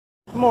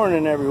Good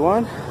morning,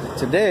 everyone.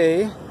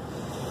 Today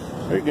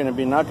we're going to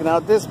be knocking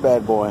out this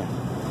bad boy.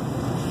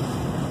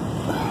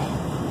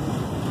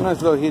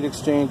 Nice little heat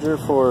exchanger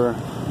for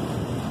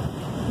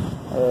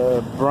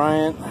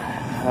Bryant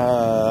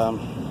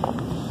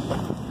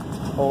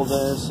old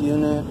ass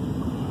unit.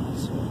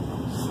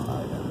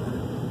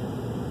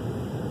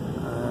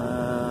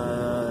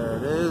 There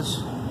it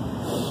is.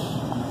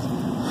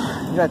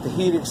 We got the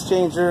heat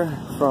exchanger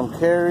from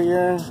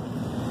Carrier,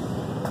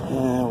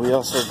 and we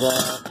also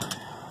got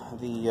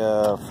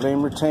the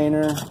flame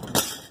retainer,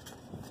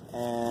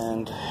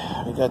 and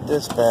we got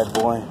this bad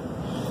boy.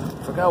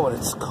 Forgot what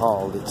it's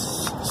called.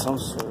 It's some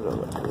sort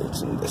of,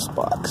 it's in this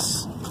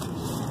box.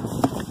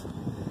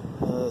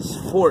 It's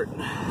Fort.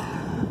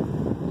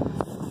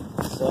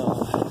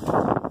 So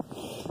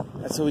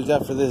that's what we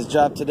got for this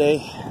job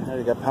today. I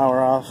already got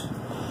power off.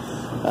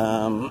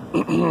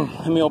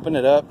 Let me open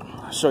it up.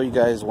 I'll show you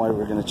guys why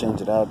we're going to change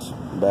it out.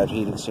 Bad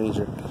heat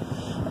exchanger,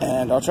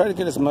 and I'll try to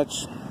get as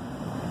much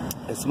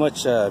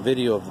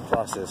video of the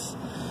process.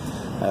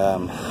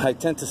 I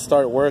tend to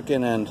start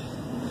working and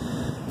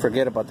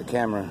forget about the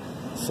camera.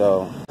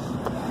 So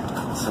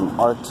some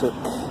Arctic.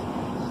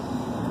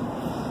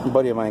 A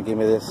buddy of mine gave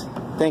me this.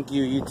 Thank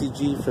you,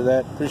 UTG, for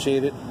that.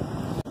 Appreciate it.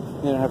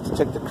 You don't have to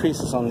check the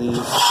creases on these.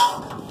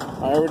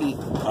 I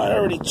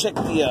already checked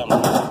the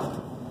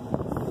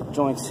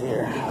joints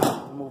here.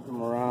 Moved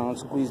them around,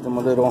 squeezed them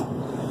a little.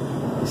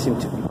 They seem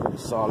to be pretty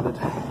solid.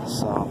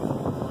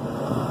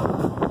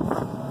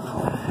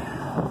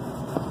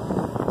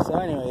 So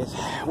anyways,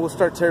 we'll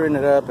start tearing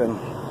it up and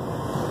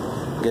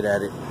get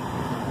at it.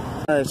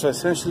 Alright, so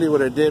essentially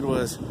what I did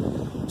was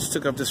just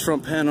took off this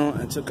front panel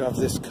and took off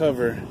this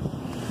cover.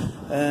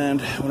 And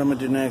what I'm going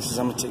to do next is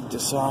I'm going to take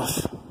this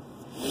off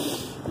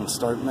and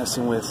start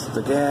messing with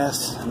the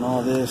gas and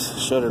all this,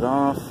 shut it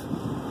off,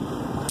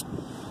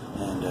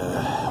 and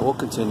we'll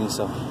continue.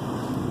 So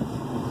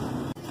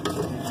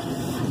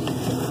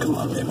come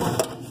on, baby.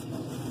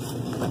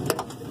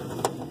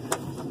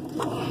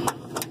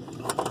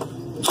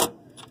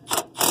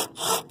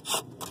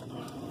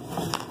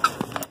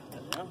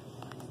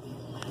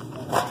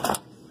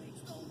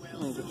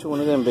 Get you one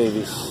of them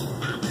babies.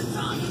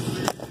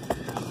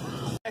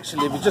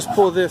 Actually, if you just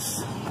pull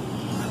this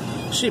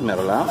sheet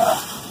metal out,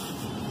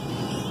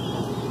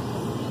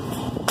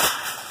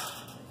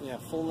 yeah,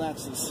 full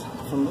access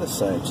from this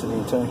side to the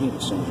entire heat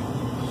exchanger.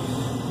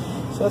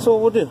 So that's what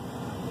we'll do.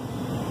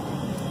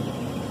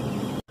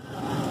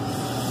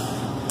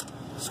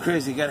 It's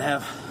crazy, you gotta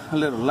have a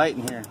little light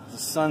in here. The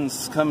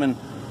sun's coming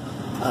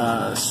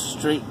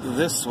straight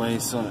this way,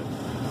 so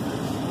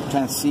you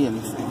can't see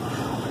anything.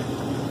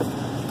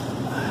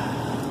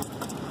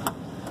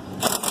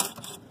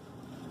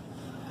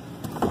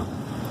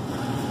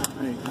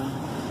 There you go.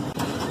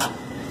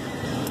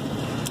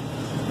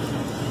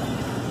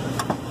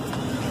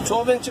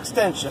 12-inch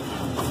extension.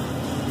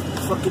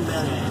 Fucking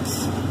badass.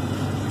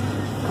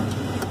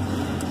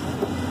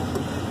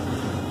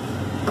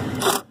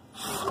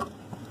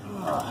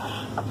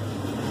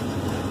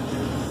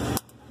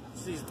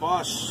 These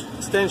Bosch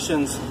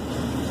extensions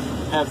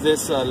have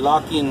this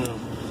locking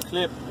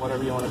clip,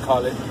 whatever you want to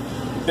call it.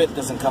 The bit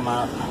doesn't come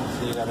out,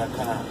 so you gotta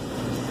kind of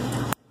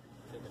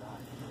take it off.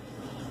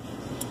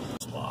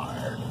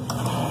 Smart.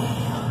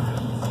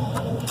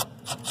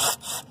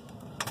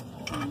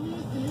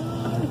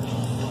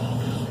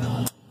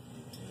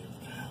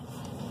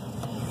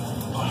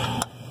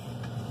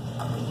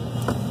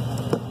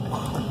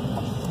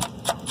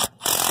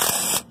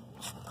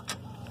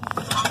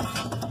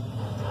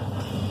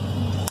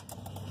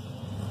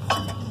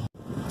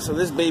 So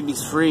this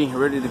baby's free,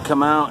 ready to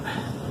come out.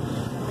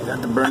 I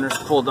got the burners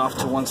pulled off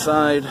to one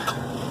side.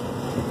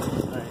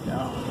 There you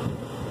go.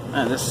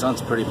 Man, this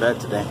sun's pretty bad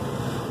today.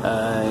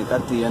 I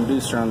got the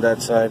inducer on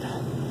that side,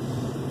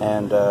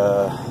 and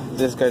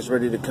this guy's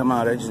ready to come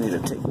out. I just need to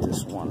take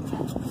this one.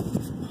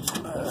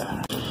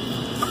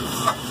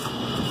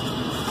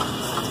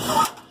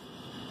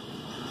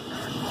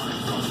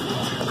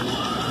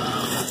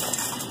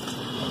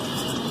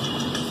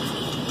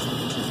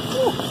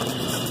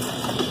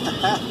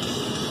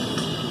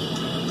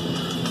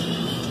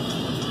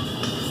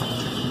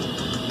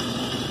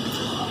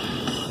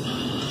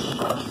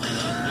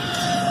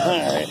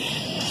 Alright,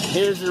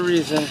 here's the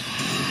reason.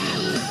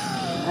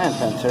 And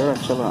Pantera,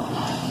 chill out.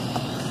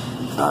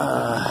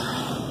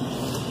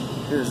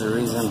 Here's the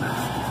reason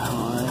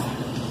why.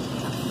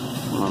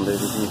 Come on, baby,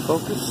 can you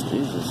focus?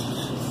 Jesus.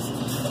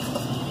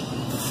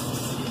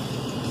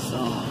 So.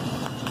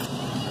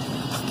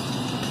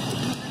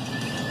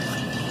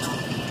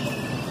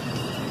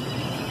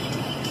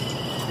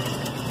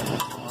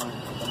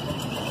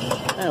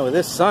 Man, with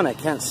this sun, I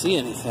can't see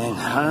anything.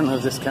 I don't know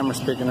if this camera's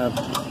picking up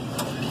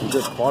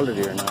good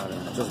quality or not, or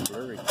just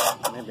blurry.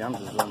 Maybe I'm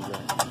just blurry.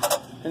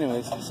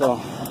 Anyways, so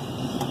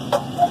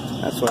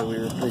that's why we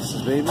replaced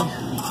this baby.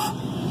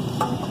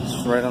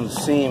 It's right on the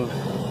seam.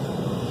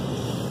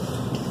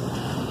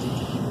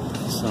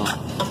 So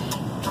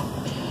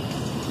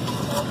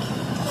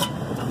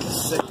the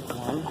second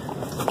one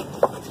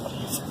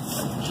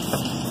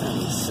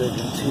and the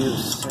second two,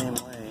 same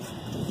way.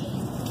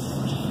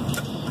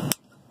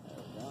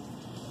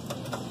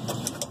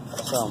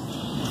 So,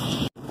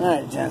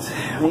 alright, gents,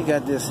 we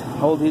got this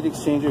old heat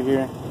exchanger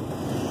here.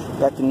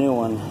 Got the new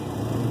one.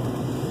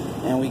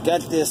 And we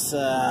got this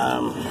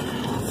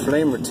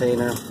flame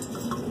retainer. I'm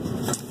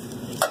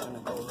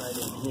gonna go right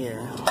in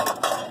here.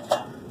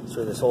 That's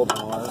where this old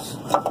one was.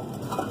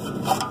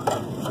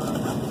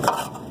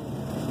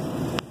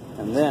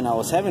 And then I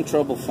was having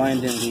trouble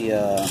finding the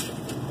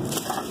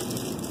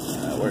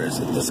where is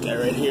it? This guy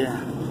right here.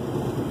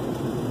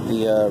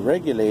 The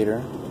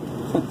regulator.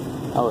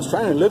 I was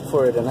trying to look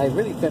for it and I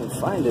really couldn't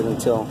find it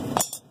until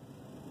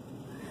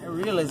I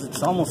realized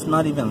it's almost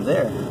not even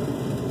there.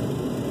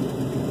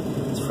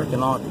 It's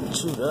freaking all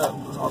chewed up,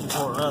 it's all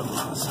tore up.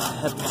 I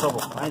had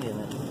trouble finding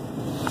it.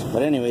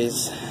 But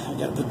anyways, I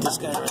gotta put this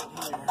guy right here.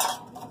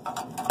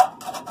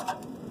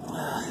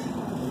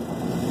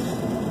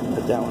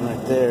 Put that one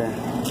right there.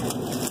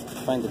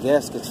 Find the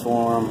gaskets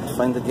for him.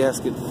 Find the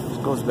gasket,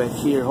 goes back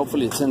here.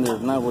 Hopefully it's in there.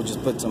 If not, we'll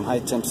just put some high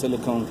temp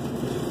silicone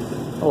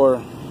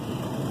or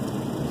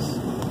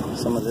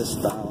some of this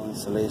style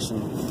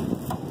insulation.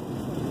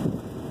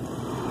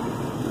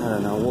 I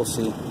don't know, we'll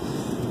see.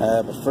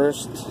 But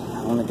first,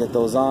 I want to get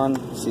those on,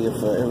 see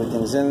if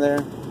everything's in there,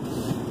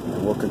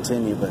 and we'll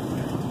continue. But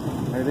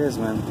there it is,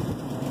 man.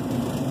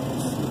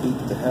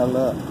 Beat the hell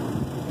up.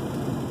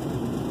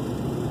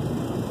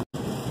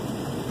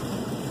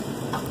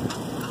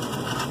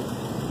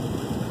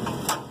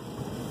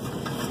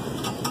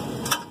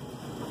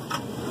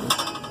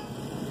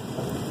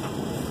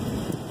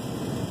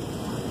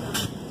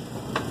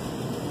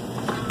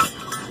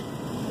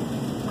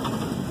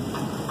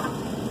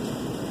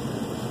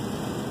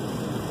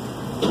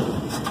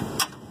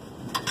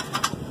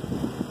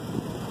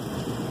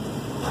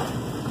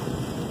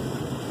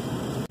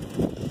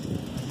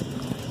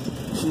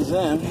 She's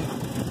in.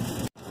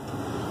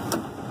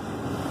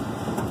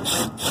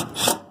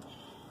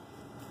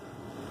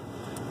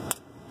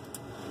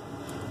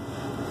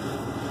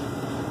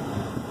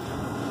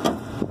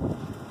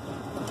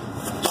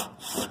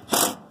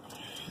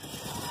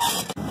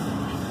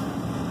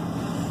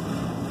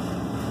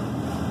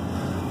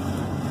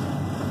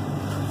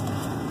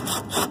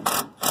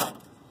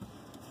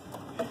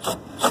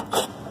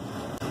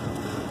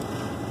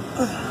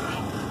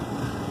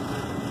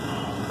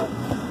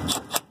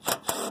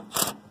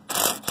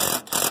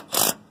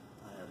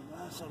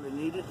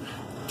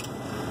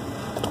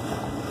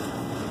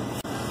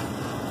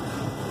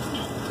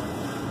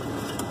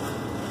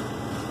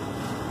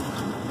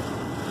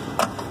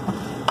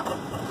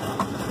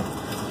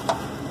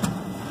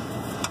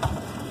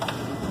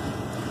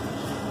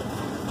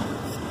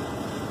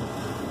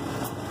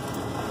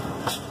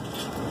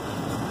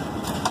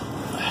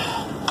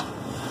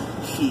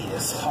 He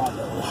is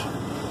hollow.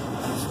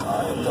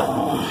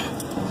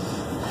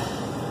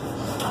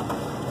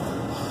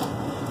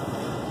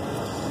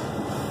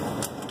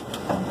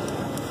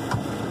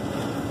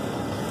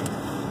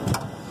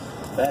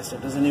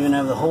 Bastard doesn't even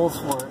have the holes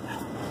for it.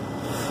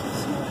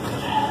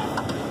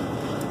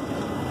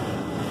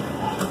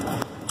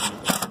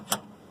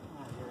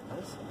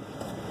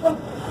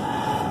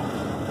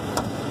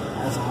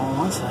 Has a hole on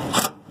one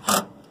side.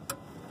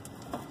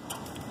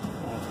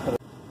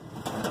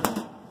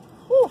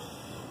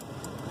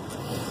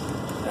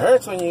 It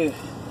hurts when you're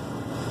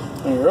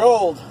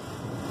old.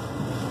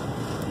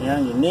 You're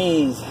on your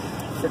knees,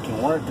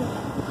 freaking working.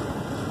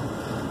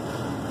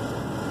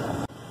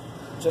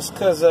 Just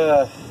cause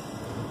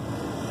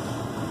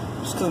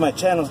my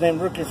channel's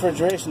named Rookie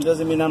Refrigeration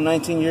doesn't mean I'm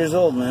 19 years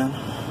old, man.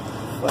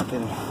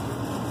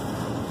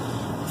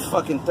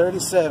 Fucking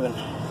 37.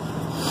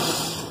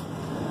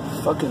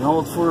 Fucking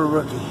old for a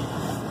rookie.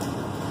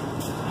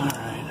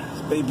 Alright,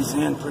 this baby's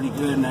in pretty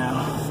good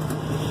now.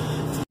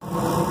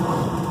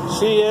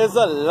 She is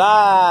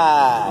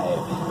alive.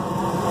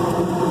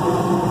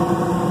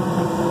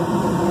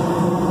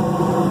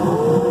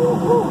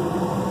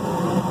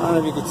 I don't know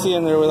if you can see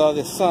in there with all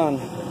this sun.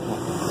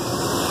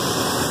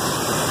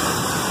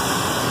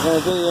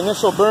 Gonna do the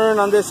initial burn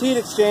on this heat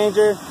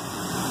exchanger.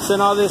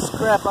 Send all this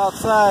crap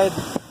outside.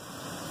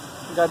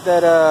 Got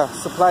that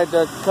supply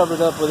duct covered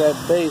up with that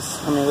base.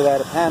 With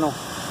that panel.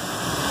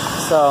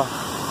 So,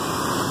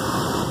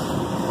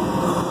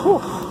 whew.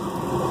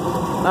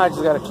 Now I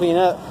just gotta clean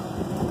up.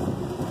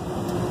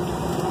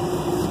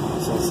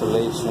 This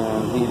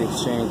insulation, heat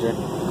exchanger.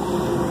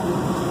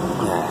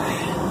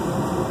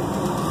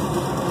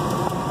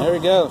 There we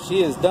go.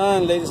 She is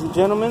done, ladies and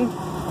gentlemen.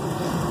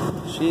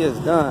 She is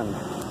done.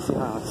 See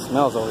how it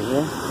smells over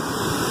here.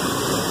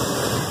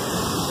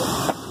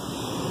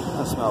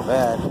 Doesn't smell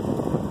bad.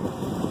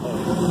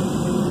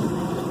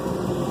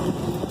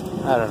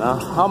 I don't know.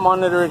 I'll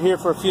monitor it here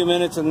for a few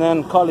minutes and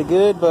then call it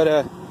good. But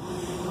other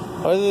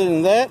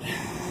than that,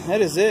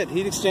 that is it.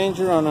 Heat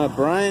exchanger on a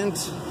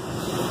Bryant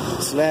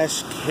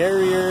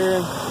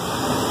 /Carrier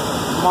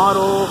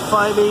model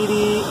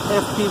 580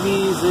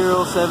 FPV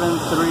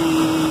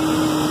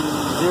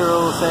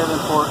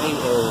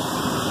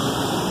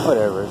 0730748A.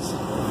 Whatever, it's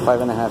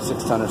 5.5,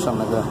 6 ton or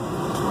something like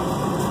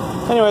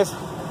that. Anyways,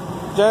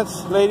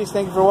 gents, ladies,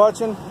 thank you for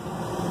watching.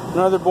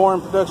 Another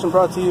boring production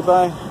brought to you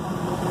by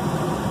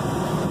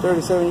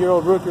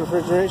 37-year-old rookie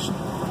refrigeration.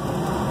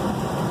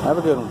 Have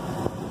a good one.